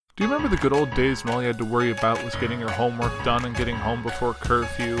Do you remember the good old days when all you had to worry about was getting your homework done and getting home before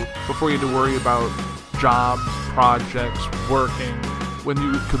curfew, before you had to worry about jobs, projects, working, when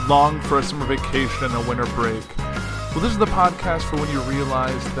you could long for a summer vacation and a winter break? Well, this is the podcast for when you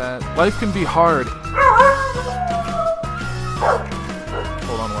realize that life can be hard.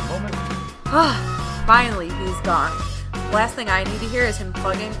 Hold on one moment. Finally, he's gone. Last thing I need to hear is him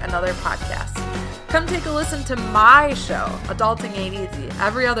plugging another podcast. Come take a listen to my show, Adulting Ain't Easy,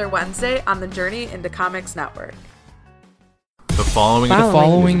 every other Wednesday on the Journey into Comics Network. The following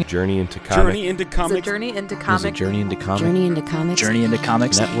is a Journey into Comics. Journey into It's a Comics. Journey into Comics Journey into Comics. Journey into Comics. Journey into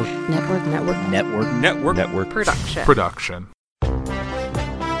Comics Network. production.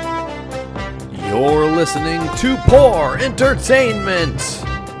 You're listening to Poor Entertainment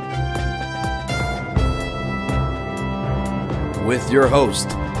with your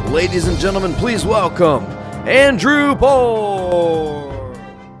host, ladies and gentlemen, please welcome Andrew Poor.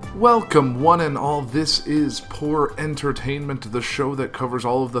 Welcome, one and all. This is Poor Entertainment, the show that covers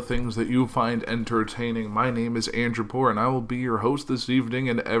all of the things that you find entertaining. My name is Andrew Poor, and I will be your host this evening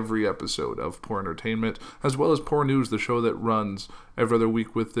in every episode of Poor Entertainment, as well as Poor News, the show that runs every other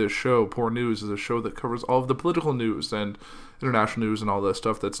week with this show. Poor News is a show that covers all of the political news and international news and all that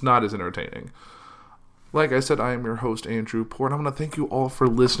stuff that's not as entertaining. Like I said, I am your host, Andrew Poor, and I'm going to thank you all for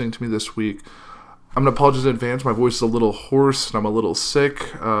listening to me this week. I'm going to apologize in advance. My voice is a little hoarse, and I'm a little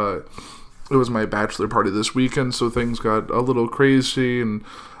sick. It was my bachelor party this weekend, so things got a little crazy, and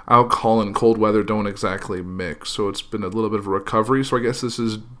alcohol and cold weather don't exactly mix, so it's been a little bit of a recovery. So I guess this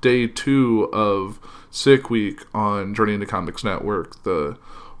is day 2 of Sick Week on Journey into Comics Network, the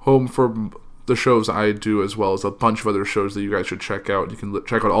home for the shows I do, as well as a bunch of other shows that you guys should check out. You can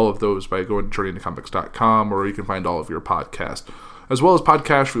check out all of those by going to journeyintocomics.com, or you can find all of your podcasts, as well as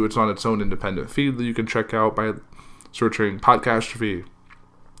Podcastrophe, which is on its own independent feed that you can check out by searching Podcastrophe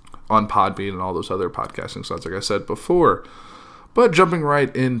on Podbean and all those other podcasting sites, like I said before. But jumping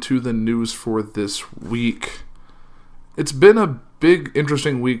right into the news for this week, it's been a big,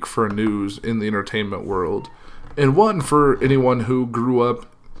 interesting week for news in the entertainment world, and one for anyone who grew up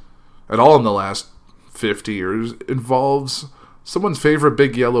at all in the last 50 years, involves someone's favorite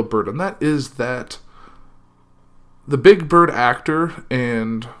big yellow bird, and that is that the Big Bird actor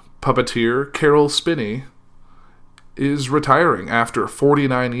and puppeteer Caroll Spinney is retiring after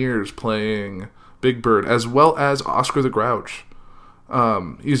 49 years playing Big Bird, as well as Oscar the Grouch.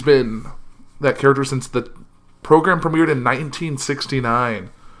 He's been that character since the program premiered in 1969.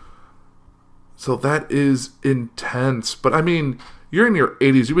 So that is intense. But I mean, you're in your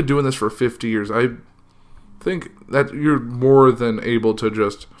 80s. You've been doing this for 50 years. I think that you're more than able to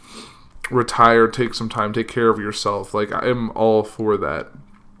just retire, take some time, take care of yourself. Like, I am all for that.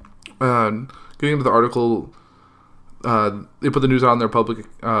 Getting into the article, they put the news out on their public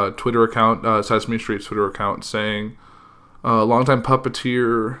Twitter account, Sesame Street's Twitter account, saying, longtime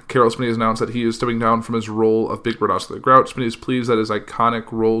puppeteer Caroll Spinney has announced that he is stepping down from his role of Big Bird Oscar the Grouch. Spinney is pleased that his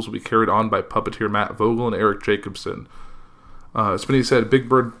iconic roles will be carried on by puppeteer Matt Vogel and Eric Jacobson. Spinney said, "Big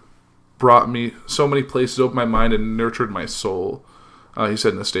Bird brought me so many places, opened my mind, and nurtured my soul," he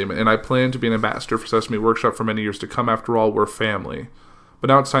said in a statement. "And I plan to be an ambassador for Sesame Workshop for many years to come. After all, we're family. But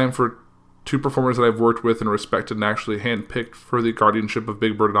now it's time for 2 performers that I've worked with and respected and actually handpicked for the guardianship of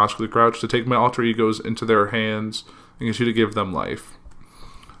Big Bird and Oscar the Grouch to take my alter egos into their hands and continue to give them life."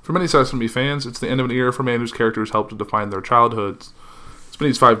 For many Sesame fans, it's the end of an era for a man whose characters helped to define their childhoods.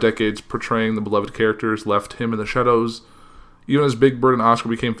 Spinney's 5 decades portraying the beloved characters left him in the shadows, even as Big Bird and Oscar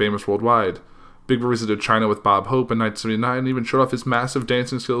became famous worldwide. Big Bird visited China with Bob Hope in 1979 and even showed off his massive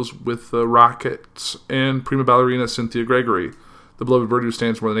dancing skills with the Rockettes and prima ballerina Cynthia Gregory. The beloved bird, who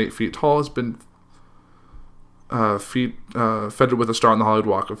stands more than 8 feet tall, has been feted with a star on the Hollywood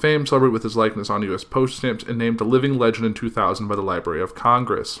Walk of Fame, celebrated with his likeness on U.S. post stamps, and named a living legend in 2000 by the Library of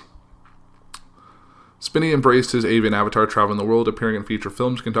Congress. Spinney embraced his avian avatar, traveling the world, appearing in feature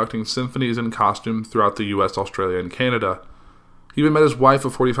films, conducting symphonies in costume throughout the U.S., Australia, and Canada. He even met his wife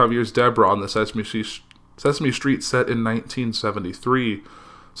of 45 years, Deborah, on the Sesame Street set in 1973.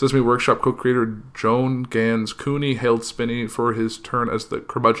 Sesame Workshop co-creator Joan Gans Cooney hailed Spinney for his turn as the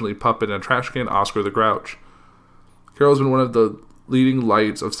curmudgeonly puppet and trash can Oscar the Grouch. Caroll has been one of the leading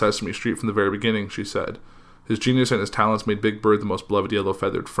lights of Sesame Street from the very beginning, she said. His genius and his talents made Big Bird the most beloved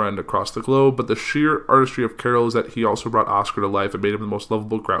yellow-feathered friend across the globe, but the sheer artistry of Caroll is that he also brought Oscar to life and made him the most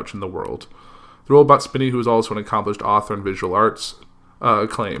lovable Grouch in the world. The role about Spinney, who is also an accomplished author in visual arts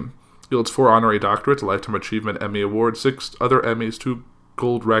acclaim, yields 4 honorary doctorates, a Lifetime Achievement Emmy Award, 6 other Emmys, 2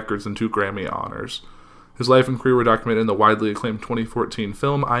 gold records, and 2 Grammy honors. His life and career were documented in the widely acclaimed 2014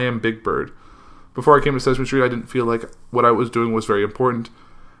 film I Am Big Bird. Before I came to Sesame Street, I didn't feel like what I was doing was very important.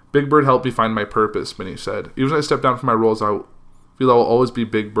 Big Bird helped me find my purpose, Minnie said. Even as I step down from my roles, I feel I will always be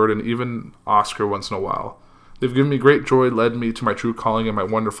Big Bird and even Oscar once in a while. They've given me great joy, led me to my true calling and my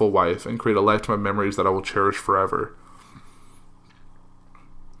wonderful wife, and create a lifetime of memories that I will cherish forever.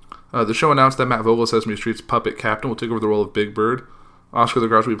 The show announced that Matt Vogel, Sesame Street's puppet captain, will take over the role of Big Bird. Oscar the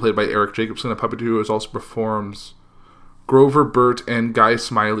Grouch will be played by Eric Jacobson, a puppeteer who also performs Grover, Bert, and Guy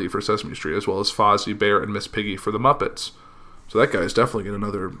Smiley for Sesame Street, as well as Fozzie Bear and Miss Piggy for the Muppets. So that guy's definitely getting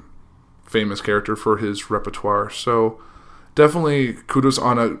another famous character for his repertoire. So definitely kudos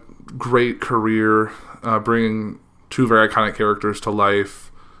on a great career, bringing two very iconic characters to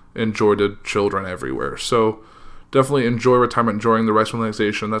life and joy to children everywhere. So definitely enjoy retirement, enjoying the rest of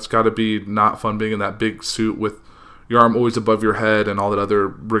relaxation. That's got to be not fun being in that big suit with your arm always above your head and all that other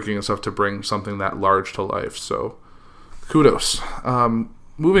rigging and stuff to bring something that large to life. So kudos.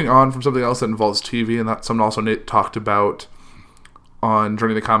 Moving on from something else that involves TV, and that's something also Nate talked about on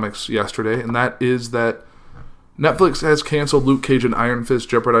Journey to Comics yesterday, and that is that Netflix has canceled Luke Cage and Iron Fist,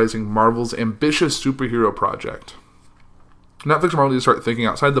 jeopardizing Marvel's ambitious superhero project. Netflix and Marvel need to start thinking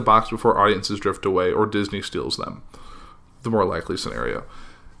outside the box before audiences drift away or Disney steals them. The more likely scenario.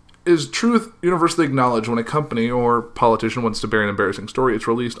 Is truth universally acknowledged when a company or politician wants to bury an embarrassing story? It's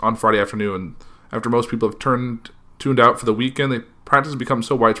released on Friday afternoon. After most people have tuned out for the weekend, the practice has become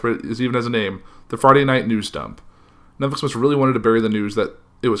so widespread it even has a name, the Friday Night News Dump. Netflix must really wanted to bury the news that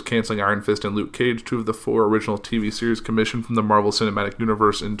it was canceling Iron Fist and Luke Cage, two of the 4 original TV series commissioned from the Marvel Cinematic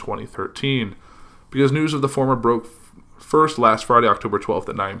Universe in 2013. Because news of the former broke first last Friday, October 12th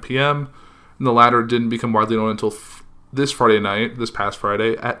at 9 p.m., and the latter didn't become widely known until this past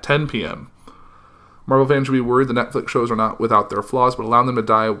Friday, at 10 p.m. Marvel fans should be worried the Netflix shows are not without their flaws, but allowing them to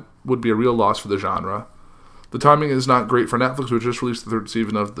die would be a real loss for the genre. The timing is not great for Netflix, which just released the 3rd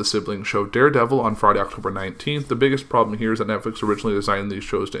season of the sibling show Daredevil on Friday, October 19th. The biggest problem here is that Netflix originally designed these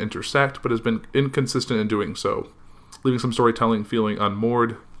shows to intersect, but has been inconsistent in doing so, leaving some storytelling feeling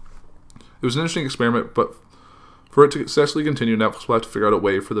unmoored. It was an interesting experiment, but for it to successfully continue, Netflix will have to figure out a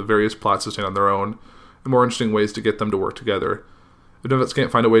way for the various plots to stand on their own, and more interesting ways to get them to work together. If Netflix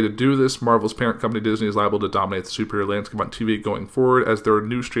can't find a way to do this, Marvel's parent company Disney is liable to dominate the superhero landscape on TV going forward, as their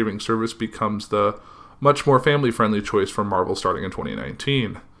new streaming service becomes the much more family-friendly choice from Marvel starting in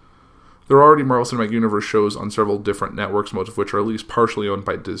 2019. There are already Marvel Cinematic Universe shows on several different networks, most of which are at least partially owned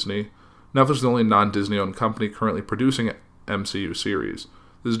by Disney. Netflix is the only non-Disney-owned company currently producing an MCU series.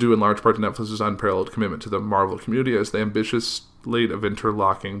 This is due in large part to Netflix's unparalleled commitment to the Marvel community, as the ambitious slate of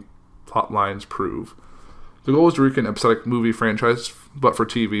interlocking plot lines prove. The goal is to recreate an episodic movie franchise, but for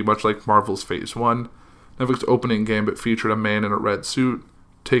TV, much like Marvel's Phase 1. Netflix's opening gambit featured a man in a red suit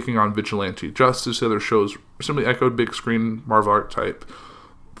taking on vigilante justice. The other shows simply echoed big screen Marvel archetype.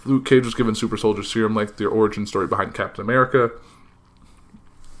 Luke Cage was given super soldier serum like the origin story behind Captain America.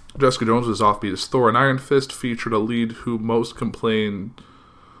 Jessica Jones was offbeat as Thor, and Iron Fist featured a lead who most complained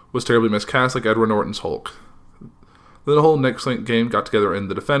was terribly miscast, like Edward Norton's Hulk. Then the whole Next-Link game got together in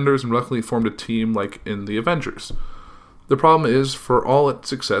The Defenders and luckily formed a team like in The Avengers. The problem is, for all its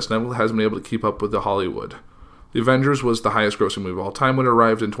success, Netflix hasn't been able to keep up with the Hollywood. The Avengers was the highest grossing movie of all time when it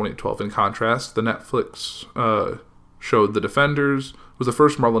arrived in 2012. In contrast, the Netflix showed The Defenders was the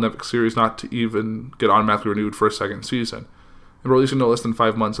first Marvel Netflix series not to even get automatically renewed for a second season. And releasing no less than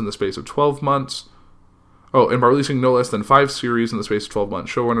 5 months in the space of 12 months. And by releasing no less than 5 series in the space of 12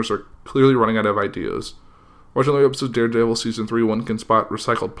 months, showrunners are clearly running out of ideas. Watching the episodes of Daredevil Season 3, one can spot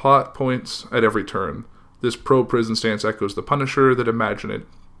recycled plot points at every turn. This pro-prison stance echoes The Punisher that imagined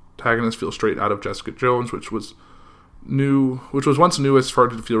antagonists feel straight out of Jessica Jones, which was once new as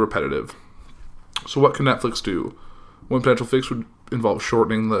started to feel repetitive. So what can Netflix do? One potential fix would involve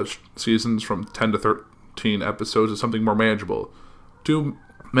shortening the seasons from 10 to 13 episodes to something more manageable. Too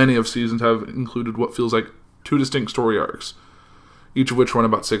many of seasons have included what feels like 2 distinct story arcs, each of which run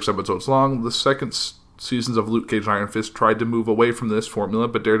about 6 episodes long. The second seasons of Luke Cage and Iron Fist tried to move away from this formula,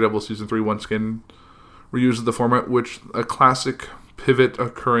 but Daredevil Season 3 once again reuses the format, which a classic pivot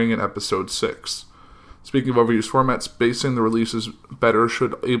occurring in Episode 6. Speaking of overused formats, spacing the releases better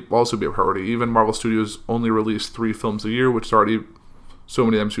should also be a priority. Even Marvel Studios only release 3 films a year, which is already so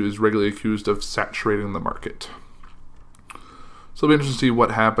many MCUs regularly accused of saturating the market. So it'll be interesting to see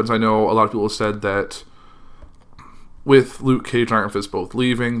what happens. I know a lot of people have said that with Luke Cage and Iron Fist both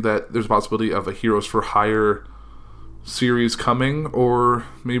leaving, that there's a possibility of a Heroes for Hire series coming, or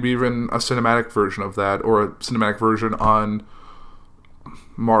maybe even a cinematic version of that, or a cinematic version on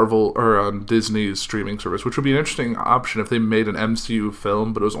Marvel or on Disney's streaming service, which would be an interesting option if they made an MCU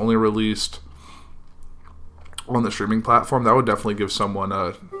film, but it was only released on the streaming platform. That would definitely give someone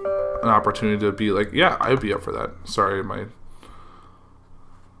an opportunity to be like, yeah, I'd be up for that. Sorry, my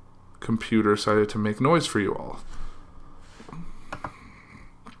computer decided to make noise for you all.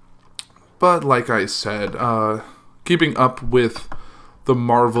 But like I said, keeping up with the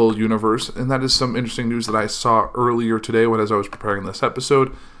Marvel Universe, and that is some interesting news that I saw earlier today as I was preparing this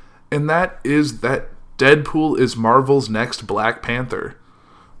episode, and that is that Deadpool is Marvel's next Black Panther.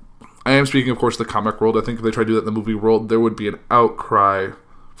 I am speaking, of course, of the comic world. I think if they tried to do that in the movie world, there would be an outcry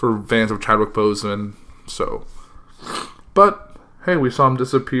for fans of Chadwick Boseman. But hey, we saw him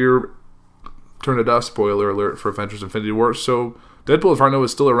disappear, turn to dust, spoiler alert, for Avengers Infinity War, so Deadpool, as far as I know,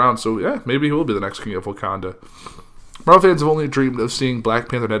 is still around, so yeah, maybe he will be the next king of Wakanda. Marvel fans have only dreamed of seeing Black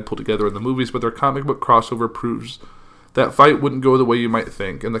Panther and Deadpool together in the movies, but their comic book crossover proves that fight wouldn't go the way you might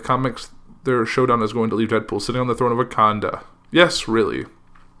think. In the comics, their showdown is going to leave Deadpool sitting on the throne of Wakanda. Yes, really.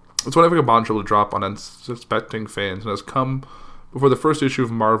 It's one of a bombshell to drop on unsuspecting fans, and has come before the first issue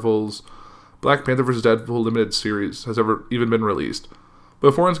of Marvel's Black Panther vs. Deadpool limited series has ever even been released. But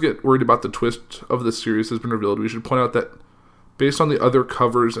before ones get worried about the twist of the series has been revealed, we should point out that based on the other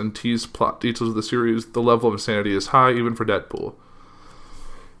covers and teased plot details of the series, the level of insanity is high, even for Deadpool.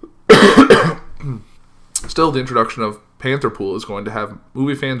 Still, the introduction of Pantherpool is going to have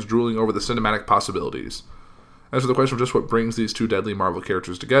movie fans drooling over the cinematic possibilities. As for the question of just what brings these two deadly Marvel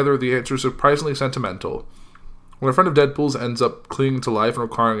characters together, the answer is surprisingly sentimental. When a friend of Deadpool's ends up clinging to life and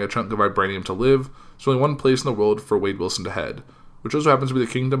requiring a chunk of vibranium to live, there's only one place in the world for Wade Wilson to head, which also happens to be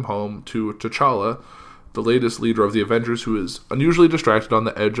the kingdom home to T'Challa, the latest leader of the Avengers, who is unusually distracted on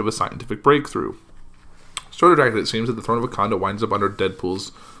the edge of a scientific breakthrough. So distracted, it seems, that the throne of Wakanda winds up under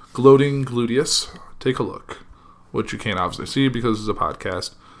Deadpool's gloating gluteus. Take a look, which you can't obviously see because it's a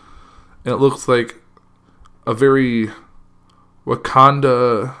podcast. And it looks like a very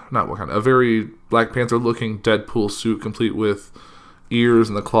a very Black Panther-looking Deadpool suit, complete with ears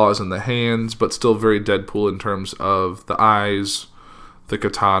and the claws and the hands, but still very Deadpool in terms of the eyes, the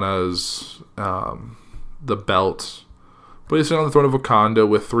katanas, the belt. But he's sitting on the throne of Wakanda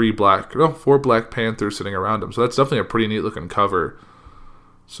with 4 Black Panthers sitting around him. So that's definitely a pretty neat looking cover.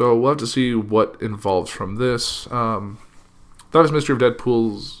 So we'll have to see what involves from this. That was mystery of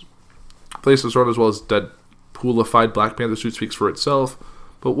Deadpool's place in the throne, as well as Deadpoolified Black Panther suit, speaks for itself.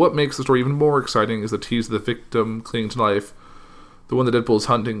 But what makes the story even more exciting is the tease of the victim clinging to life. The one that Deadpool is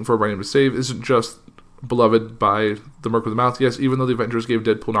hunting for a brain to save isn't just beloved by the Merc with the Mouth. Yes, even though the Avengers gave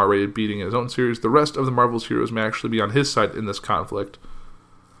Deadpool an R-rated beating in his own series, the rest of the Marvel's heroes may actually be on his side in this conflict.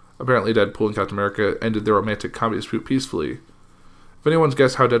 Apparently, Deadpool and Captain America ended their romantic comedy dispute peacefully. If anyone's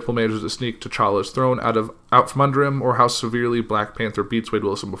guessed how Deadpool manages to sneak T'Challa's throne out from under him, or how severely Black Panther beats Wade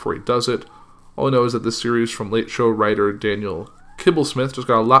Wilson before he does it, all I know is that this series from Late Show writer Daniel Kibblesmith just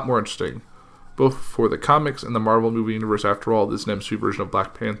got a lot more interesting, both for the comics and the Marvel movie universe. After all, this is an MCU version of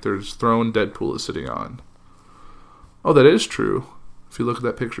Black Panther's throne Deadpool is sitting on. Oh, that is true, if you look at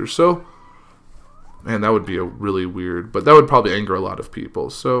that picture. So, man, that would be a really weird, but that would probably anger a lot of people.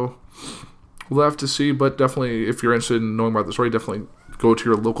 So, we'll have to see, but definitely, if you're interested in knowing about the story, definitely go to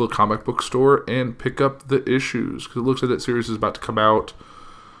your local comic book store and pick up the issues, because it looks like that series is about to come out.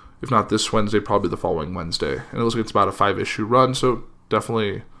 If not this Wednesday, probably the following Wednesday. And it looks like it's about a 5-issue run, so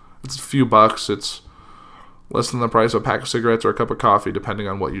definitely, it's a few bucks. It's less than the price of a pack of cigarettes or a cup of coffee, depending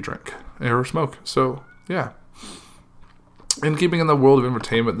on what you drink or smoke. So, yeah. And keeping in the world of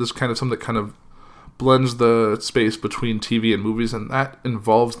entertainment, this is kind of something that kind of blends the space between TV and movies, and that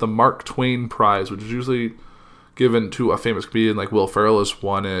involves the Mark Twain Prize, which is usually given to a famous comedian like Will Ferrell has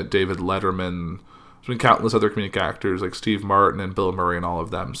won it, David Letterman. There's been countless other comedic actors like Steve Martin and Bill Murray and all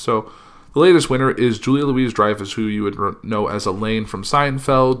of them. So the latest winner is Julia Louis-Dreyfus, who you would know as Elaine from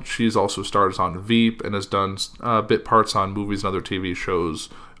Seinfeld. She's also stars on Veep and has done bit parts on movies and other TV shows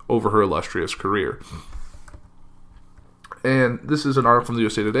over her illustrious career. And this is an article from the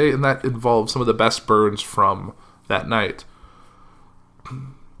USA Today, and that involves some of the best burns from that night.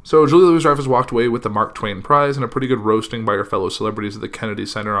 So Julia Louis-Dreyfus walked away with the Mark Twain Prize and a pretty good roasting by her fellow celebrities at the Kennedy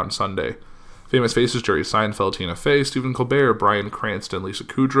Center on Sunday. Famous faces: Jerry Seinfeld, Tina Fey, Stephen Colbert, Bryan Cranston, Lisa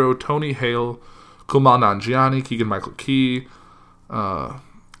Kudrow, Tony Hale, Kumail Nanjiani, Keegan-Michael Key, Lana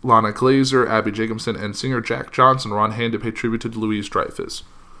Glazer, Abby Jacobson, and singer Jack Johnson were on hand to pay tribute to Louis-Dreyfus.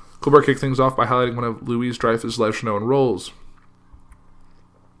 Colbert kicked things off by highlighting one of Louis-Dreyfus' lesser-known roles.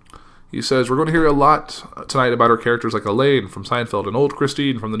 He says, "We're going to hear a lot tonight about her characters like Elaine from Seinfeld and Old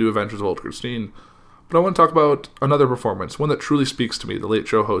Christine from The New Adventures of Old Christine. But I want to talk about another performance, one that truly speaks to me," the Late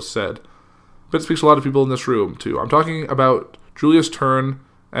Show host said. "But it speaks to a lot of people in this room, too. I'm talking about Julia's turn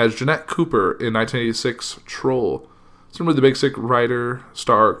as Jeanette Cooper in 1986 Troll. Similarly, the Big Sick writer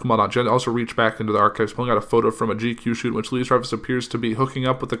star Kumail Nanjiani also reached back into the archives, pulling out a photo from a GQ shoot in which Louis-Dreyfus appears to be hooking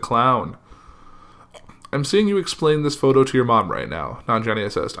up with a clown. I'm seeing you explain this photo to your mom right now, Non-Johnny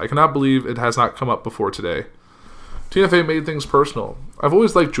assessed. I cannot believe it has not come up before today. Tina Fey made things personal. I've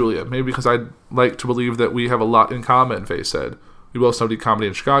always liked Julia, maybe because I'd like to believe that we have a lot in common, Fey said. We both studied comedy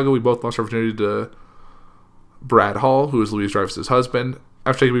in Chicago. We both lost our virginity to Brad Hall, who is Louise Dreyfus' husband.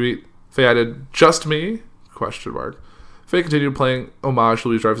 After taking a beat, Fey added, just me? ? Fey continued playing homage to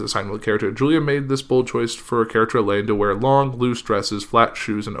Louise Dreyfus' Seinfeld character. Julia made this bold choice for a character Elaine to wear long, loose dresses, flat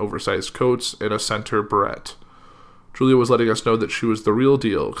shoes, and oversized coats, and a center barrette. Julia was letting us know that she was the real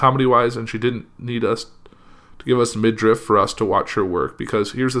deal, comedy-wise, and she didn't need us to give us midriff for us to watch her work,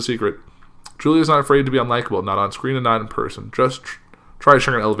 because here's the secret. Julia's not afraid to be unlikable, not on screen and not in person. Just try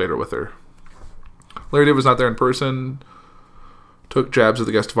sharing an elevator with her. Larry David was not there in person, took jabs at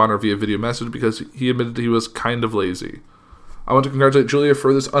the guest of honor via video message because he admitted he was kind of lazy. I want to congratulate Julia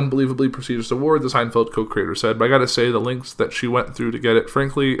for this unbelievably prestigious award, the Seinfeld co-creator said, but I gotta say, the lengths that she went through to get it,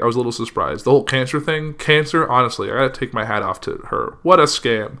 frankly, I was a little surprised. The whole cancer thing, honestly, I gotta take my hat off to her. What a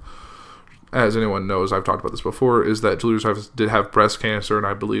scam. As anyone knows, I've talked about this before, is that Julia Dreyfus did have breast cancer, and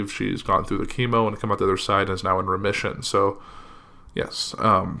I believe she's gone through the chemo and come out the other side and is now in remission. So, yes.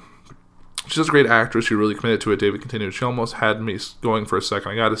 She's just a great actress. She really committed to it, David continued. She almost had me going for a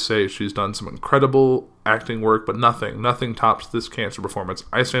second. I gotta say, she's done some incredible acting work, but nothing tops this cancer performance.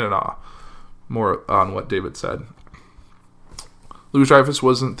 I stand in awe. More on what David said. Louise Dreyfus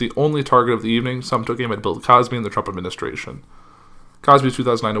wasn't the only target of the evening. Some took aim at Bill Cosby and the Trump administration. Cosby's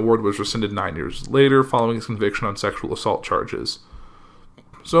 2009 award was rescinded 9 years later following his conviction on sexual assault charges.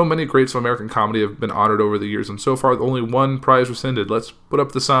 So many greats of American comedy have been honored over the years, and so far only one prize rescinded. Let's put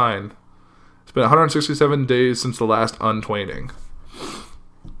up the sign. It's been 167 days since the last untwaining.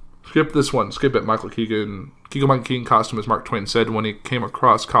 Skip this one. Skip it. Michael Keegan costume, as Mark Twain said when he came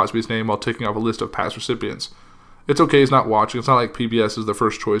across Cosby's name while taking off a list of past recipients. It's okay, he's not watching. It's not like PBS is the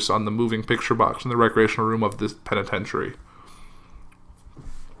first choice on the moving picture box in the recreational room of this penitentiary.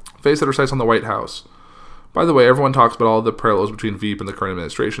 Fey set her sights on the White House. By the way, everyone talks about all the parallels between Veep and the current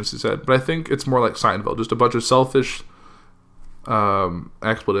administration, she said, but I think it's more like Seinfeld, just a bunch of selfish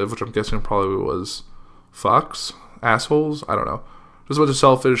expletive, which I'm guessing probably was fucks, assholes, I don't know. Just a bunch of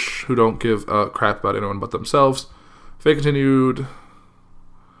selfish who don't give a crap about anyone but themselves. Fey continued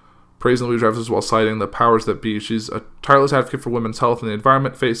praising Louise Dreyfus while citing the powers that be. She's a tireless advocate for women's health and the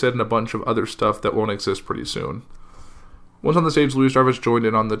environment, Fey said, and a bunch of other stuff that won't exist pretty soon. Once on the stage, Louise Dreyfus joined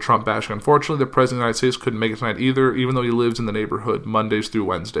in on the Trump bashing. Unfortunately, the President of the United States couldn't make it tonight either, even though he lives in the neighborhood Mondays through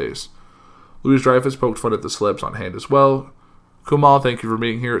Wednesdays. Louise Dreyfus poked fun at the celebs on hand as well. Kumal, thank you for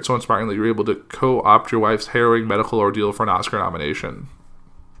being here. It's so inspiring that you're able to co-opt your wife's harrowing medical ordeal for an Oscar nomination.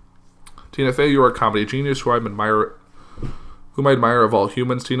 Tina Fey, you are a comedy genius whom I admire of all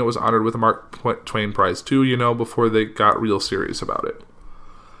humans. Tina was honored with a Mark Twain Prize too, before they got real serious about it.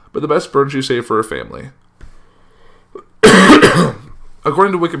 But the best burden she saved for her family.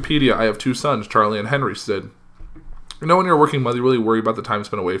 According to Wikipedia, I have 2 sons, Charlie and Henry, said. When you're a working mother, you really worry about the time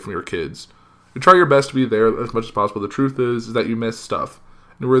spent away from your kids. You try your best to be there as much as possible. The truth is that you miss stuff.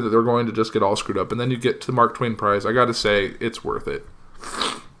 And you worry that they're going to just get all screwed up. And then you get to the Mark Twain Prize. I gotta say, it's worth it.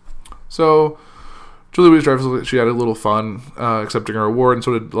 So, Julia Louise Dreyfus, she had a little fun accepting her award, and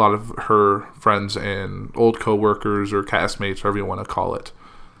so did a lot of her friends and old co-workers or castmates, whatever you want to call it.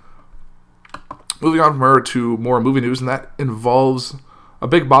 Moving on from her to more movie news, and that involves a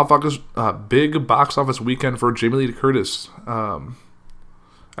big box office weekend for Jamie Lee Curtis.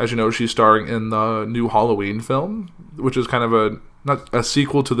 As you know, she's starring in the new Halloween film, which is kind of not a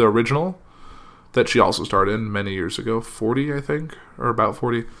sequel to the original that she also starred in many years ago, 40, I think, or about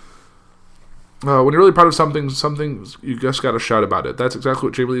 40. When you're really proud of something you just got to shout about it. That's exactly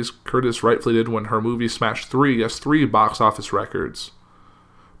what Jamie Lee Curtis rightfully did when her movie smashed 3 box office records.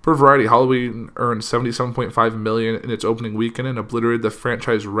 Per Variety, Halloween earned $77.5 million in its opening weekend and obliterated the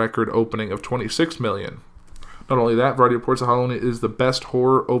franchise record opening of $26 million. Not only that, Variety reports that Halloween is the best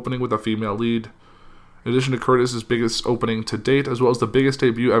horror opening with a female lead. In addition to Curtis's biggest opening to date, as well as the biggest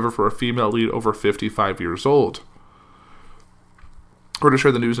debut ever for a female lead over 55 years old. Curtis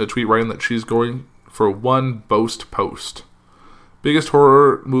shared the news in a tweet writing that she's going for 1 Boast Post. Biggest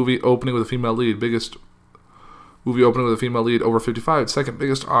horror movie opening with a female lead. Biggest movie opening with a female lead over 55. Second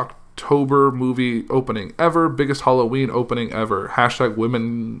biggest October movie opening ever. Biggest Halloween opening ever. #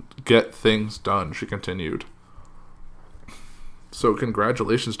 women get things done, she continued. So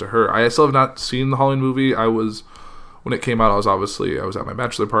congratulations to her. I still have not seen the Halloween movie. When it came out, I was at my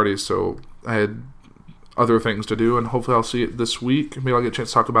bachelor party, so I had other things to do, and hopefully I'll see it this week. Maybe I'll get a chance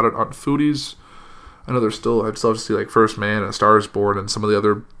to talk about it on Foodies. I know I'd still have to see like First Man and A Star is Born and some of the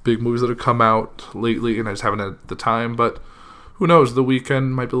other big movies that have come out lately, and I just haven't had the time, but who knows, the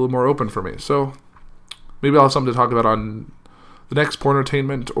weekend might be a little more open for me. So maybe I'll have something to talk about on the next Poor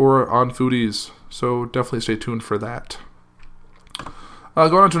Entertainment or on Foodies. So definitely stay tuned for that.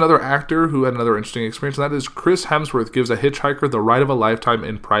 Going on to another actor who had another interesting experience, and that is Chris Hemsworth gives a hitchhiker the ride of a lifetime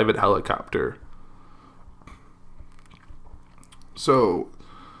in private helicopter. So,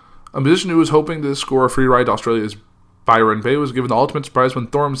 a musician who was hoping to score a free ride to Australia's Byron Bay was given the ultimate surprise when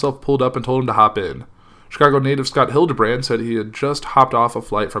Thor himself pulled up and told him to hop in. Chicago native Scott Hildebrand said he had just hopped off a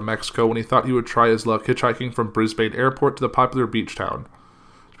flight from Mexico when he thought he would try his luck hitchhiking from Brisbane Airport to the popular beach town.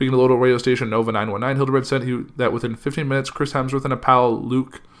 Speaking to the local radio station Nova 919, Hildebrand said that within 15 minutes, Chris Hemsworth and a pal,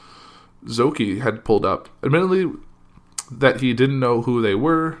 Luke Zoki, had pulled up. Admittedly, that he didn't know who they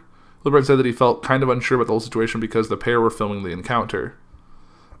were, Hildebrand said that he felt kind of unsure about the whole situation because the pair were filming the encounter.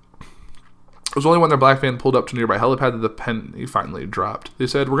 It was only when their black van pulled up to a nearby helipad that the penny finally dropped. They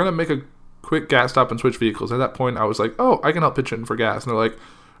said, "We're going to make a quick gas stop and switch vehicles." At that point, I was like, "Oh, I can help pitch in for gas." And they're like,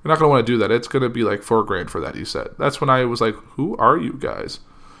 "You're not going to want to do that. It's going to be like $4,000 for that," he said. That's when I was like, "Who are you guys?"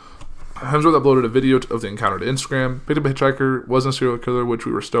 Hemsworth uploaded a video of the encounter to Instagram. Picked up a hitchhiker, wasn't a serial killer, which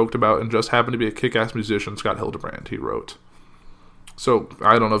we were stoked about, and just happened to be a kick-ass musician, Scott Hildebrand, he wrote. So,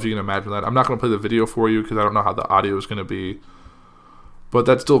 I don't know if you can imagine that. I'm not going to play the video for you because I don't know how the audio is going to be. But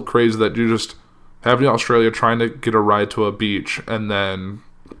that's still crazy that you just have in Australia trying to get a ride to a beach, and then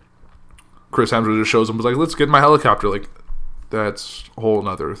Chris Hemsworth just shows him, was like, "Let's get in my helicopter." Like, that's a whole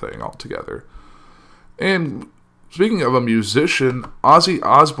nother thing altogether. And speaking of a musician, Ozzy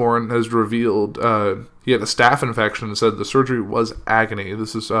Osbourne has revealed he had a staph infection and said the surgery was agony.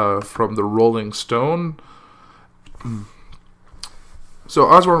 This is from the Rolling Stone. So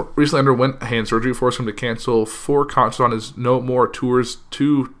Osbourne recently underwent hand surgery, forcing him to cancel 4 concerts on his No More Tours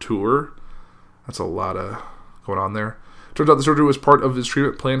 2 tour. That's a lot of going on there. Turns out the surgery was part of his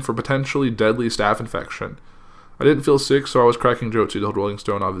treatment plan for potentially deadly staph infection. "I didn't feel sick, so I was cracking jokes," he told Rolling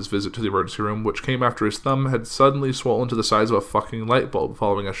Stone of his visit to the emergency room, which came after his thumb had suddenly swollen to the size of a fucking light bulb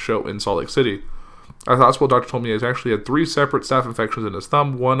following a show in Salt Lake City. At the hospital, doctor told me he actually had 3 separate staph infections in his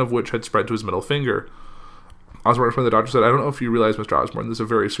thumb, one of which had spread to his middle finger. Osbourne explained, the doctor said, "I don't know if you realize, Mr. Osbourne, this is a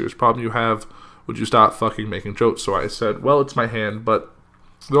very serious problem you have. Would you stop fucking making jokes?" So I said, "Well, it's my hand, but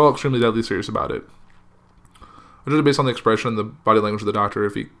they're all extremely deadly serious about it." Just based on the expression and the body language of the doctor,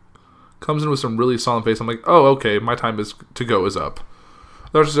 if he comes in with some really solemn face, I'm like, "Oh, okay, my time to go is up."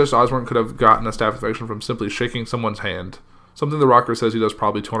 The doctor suggests Osbourne could have gotten a staph infection from simply shaking someone's hand, something the rocker says he does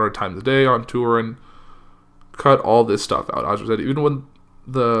probably 200 times a day on tour, and cut all this stuff out. Osbourne said even when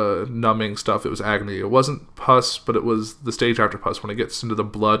the numbing stuff, it was agony. It wasn't pus, but it was the stage after pus, when it gets into the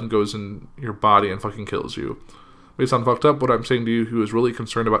blood and goes in your body and fucking kills you. May sound fucked up, what I'm saying to you, who is really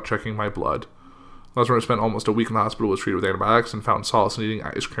concerned about checking my blood. Osbourne spent almost a week in the hospital, was treated with antibiotics, and found solace in eating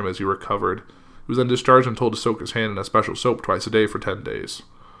ice cream as he recovered. He was then discharged and told to soak his hand in a special soap twice a day for 10 days.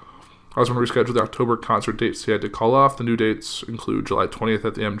 Osbourne rescheduled the October concert dates he had to call off. The new dates include July 20th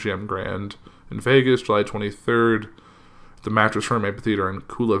at the MGM Grand in Vegas, July 23rd at the Mattress Firm Amphitheater in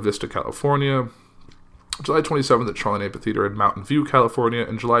Chula Vista, California, July 27th at Shoreline Amphitheater in Mountain View, California,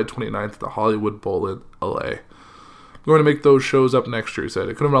 and July 29th at the Hollywood Bowl in LA. "I'm going to make those shows up next year," he said.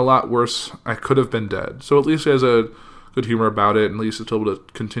 "It could have been a lot worse. I could have been dead." So at least he has a good humor about it, and at least he's able to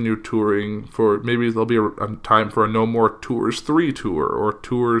continue touring for, maybe there'll be a time for a No More Tours 3 tour, or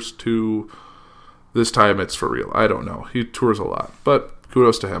Tours 2, this time it's for real. I don't know. He tours a lot, but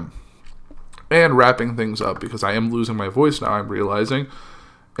kudos to him. And wrapping things up, because I am losing my voice now, I'm realizing,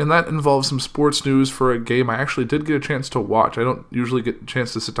 and that involves some sports news for a game I actually did get a chance to watch. I don't usually get a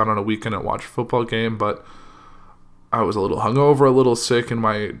chance to sit down on a weekend and watch a football game, but I was a little hungover, a little sick, and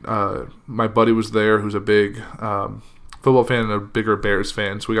my buddy was there, who's a big football fan and a bigger Bears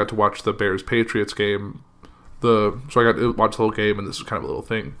fan, so we got to watch the Bears-Patriots game. So I got to watch the whole game, and this is kind of a little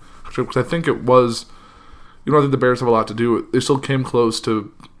thing. Because I think it was, I think the Bears have a lot to do. They still came close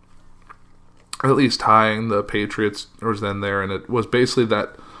to at least tying the Patriots, or was then there, and it was basically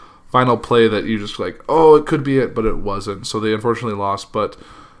that final play that you just like, oh, it could be it, but it wasn't. So they unfortunately lost, but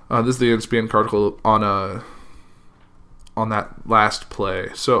this is the ESPN article on that last play.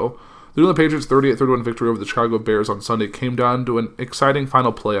 So the New England Patriots' 38-31 victory over the Chicago Bears on Sunday came down to an exciting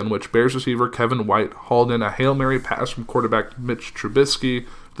final play on which Bears receiver Kevin White hauled in a Hail Mary pass from quarterback Mitch Trubisky.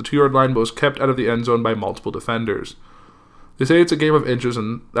 The 2-yard line was kept out of the end zone by multiple defenders. They say it's a game of inches,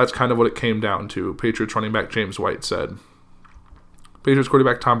 and that's kind of what it came down to, Patriots running back James White said. Patriots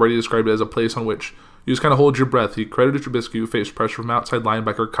quarterback Tom Brady described it as a place on which you just kind of hold your breath. He credited Trubisky, who faced pressure from outside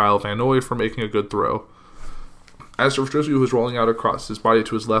linebacker Kyle Van Noy, for making a good throw. As for Trubisky, who was rolling out across his body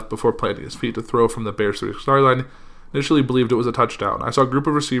to his left before planting his feet to throw from the Bears' 36-yard line, initially believed it was a touchdown. I saw a group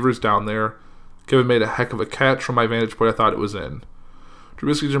of receivers down there. Kevin made a heck of a catch. From my vantage point, I thought it was in.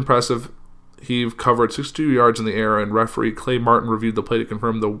 Trubisky's impressive. heave covered 62 yards in the air, and referee Clay Martin reviewed the play to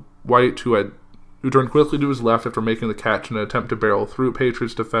confirm the White, who turned quickly to his left after making the catch in an attempt to barrel through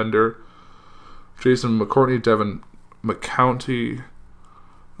Patriots defender Jason McCourty, Devin McCounty.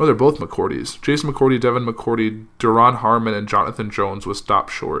 Oh, they're both McCourties. Jason McCourty, Devin McCourty, Duron Harmon, and Jonathan Jones was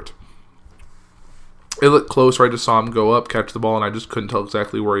stopped short. It looked closer. I just saw him go up, catch the ball, and I just couldn't tell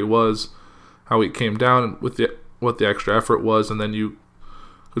exactly where he was, how he came down, and what the extra effort was, and then you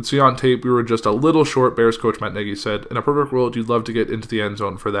could see on tape we were just a little short, Bears coach Matt Nagy said. In a perfect world, you'd love to get into the end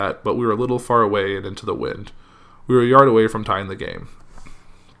zone for that, but we were a little far away and into the wind. We were a yard away from tying the game.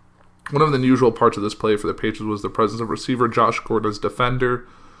 One of the unusual parts of this play for the Patriots was the presence of receiver Josh Gordon as defender.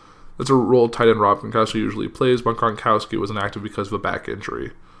 That's a role tight end Rob Gronkowski usually plays, but Gronkowski was inactive because of a back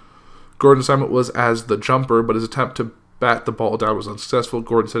injury. Gordon's assignment was as the jumper, but his attempt to bat the ball down was unsuccessful.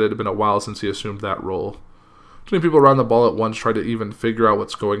 Gordon said it had been a while since he assumed that role. Too many people around the ball at once tried to even figure out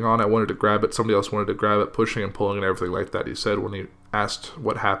what's going on. I wanted to grab it. Somebody else wanted to grab it, pushing and pulling and everything like that, he said when he asked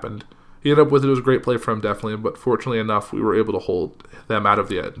what happened. He ended up with it. It was a great play for him, definitely, but fortunately enough, we were able to hold them out of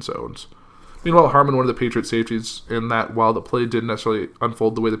the end zones. Meanwhile, Harmon, one of the Patriots safeties, in that while the play didn't necessarily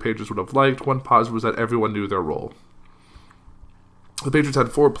unfold the way the Patriots would have liked, one positive was that everyone knew their role. The Patriots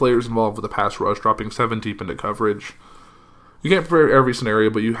had 4 players involved with the pass rush, dropping 7 deep into coverage. You can't prepare every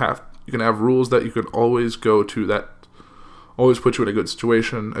scenario, but you can have rules that you can always go to that always put you in a good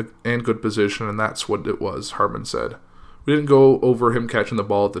situation and good position, and that's what it was, Harmon said. We didn't go over him catching the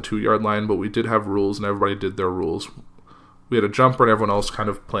ball at the 2-yard line, but we did have rules, and everybody did their rules. We had a jumper and everyone else kind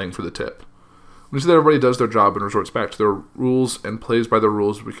of playing for the tip. When you see that everybody does their job and resorts back to their rules and plays by the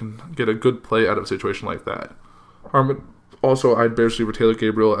rules, we can get a good play out of a situation like that. Harmon also eyed Bears receiver Taylor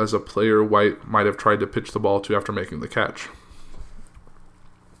Gabriel as a player White might have tried to pitch the ball to after making the catch.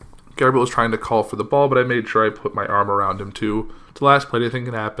 Gabriel was trying to call for the ball, but I made sure I put my arm around him too. To the last play, anything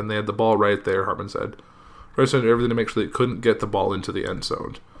can happen. They had the ball right there, Harmon said. I did everything to make sure they couldn't get the ball into the end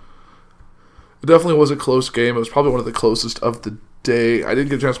zone. It definitely was a close game. It was probably one of the closest of the day. I didn't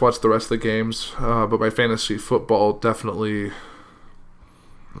get a chance to watch the rest of the games, but my fantasy football definitely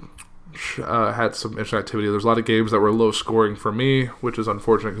had some interesting activity. There's a lot of games that were low scoring for me, which is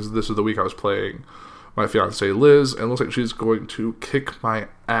unfortunate because this is the week I was playing my fiance Liz, and it looks like she's going to kick my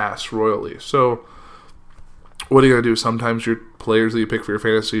ass royally. So what are you going to do? Sometimes your players that you pick for your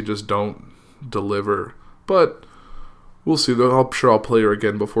fantasy just don't deliver, but we'll see. I'm sure I'll play her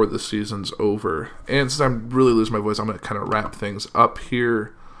again before the season's over. And since I'm really losing my voice, I'm going to kind of wrap things up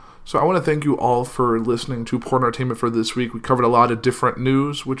here. So I want to thank you all for listening to Porn Entertainment for this week. We covered a lot of different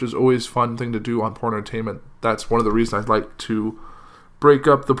news, which is always a fun thing to do on Porn Entertainment. That's one of the reasons I like to break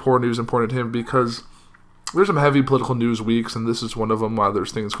up the porn news and Porn Entertainment, because there's some heavy political news weeks, and this is one of them. While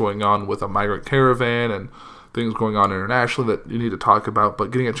there's things going on with a migrant caravan and things going on internationally that you need to talk about,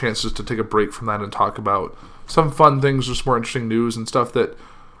 but getting a chance just to take a break from that and talk about some fun things, just more interesting news and stuff that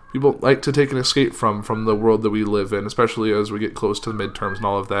people like to take an escape from the world that we live in, especially as we get close to the midterms and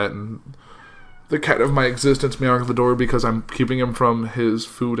all of that. And the cat of my existence meowing at the door because I'm keeping him from his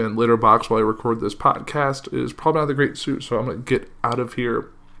food and litter box while I record this podcast is probably not the great suit, so I'm going to get out of here.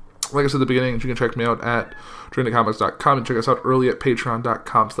 Like I said at the beginning, you can check me out at journeyintocomics.com and check us out early at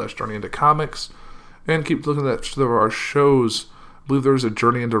patreon.com/journeyintocomics. And keep looking at our shows. I believe there's a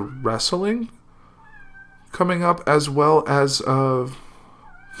Journey into Wrestling coming up, as well as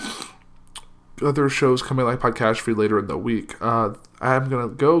other shows coming like Podcast Free later in the week. I'm going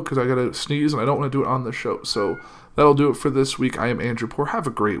to go because I got to sneeze and I don't want to do it on the show. So that'll do it for this week. I am Andrew Poor. Have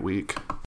a great week.